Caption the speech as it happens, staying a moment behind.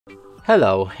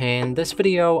Hello, in this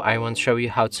video I want to show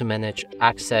you how to manage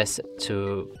access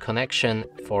to connection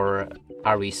for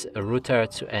Arris router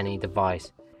to any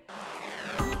device.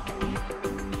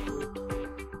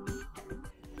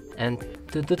 And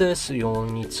to do this, you'll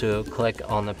need to click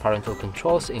on the Parental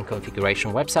Controls in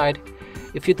Configuration website.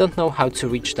 If you don't know how to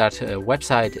reach that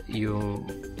website, you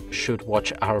should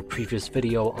watch our previous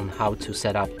video on how to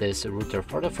set up this router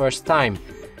for the first time.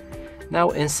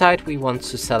 Now inside we want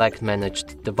to select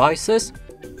Managed Devices.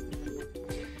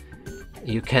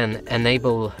 You can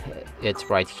enable it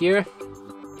right here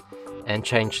and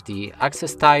change the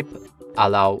access type,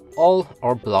 allow all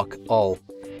or block all.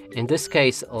 In this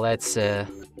case, let's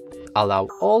allow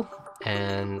all,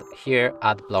 and here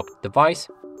add blocked device.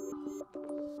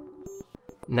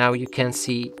 Now you can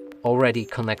see already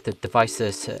connected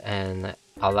devices and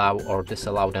allow or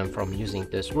disallow them from using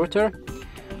this router.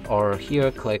 Or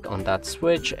here, click on that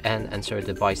switch and enter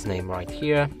device name right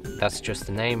here. That's just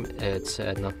the name, it's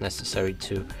not necessary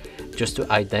to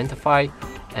identify,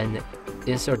 and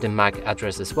insert the MAC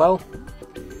address as well.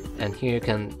 And here you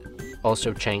can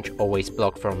also change always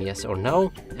block from yes or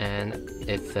no, and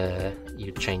if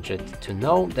you change it to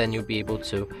no, then you'll be able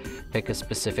to pick a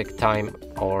specific time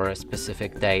or a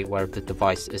specific day where the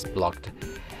device is blocked.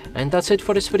 And that's it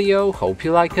for this video. Hope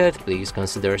you like it. Please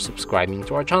consider subscribing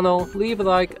to our channel, leave a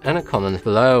like and a comment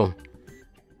below.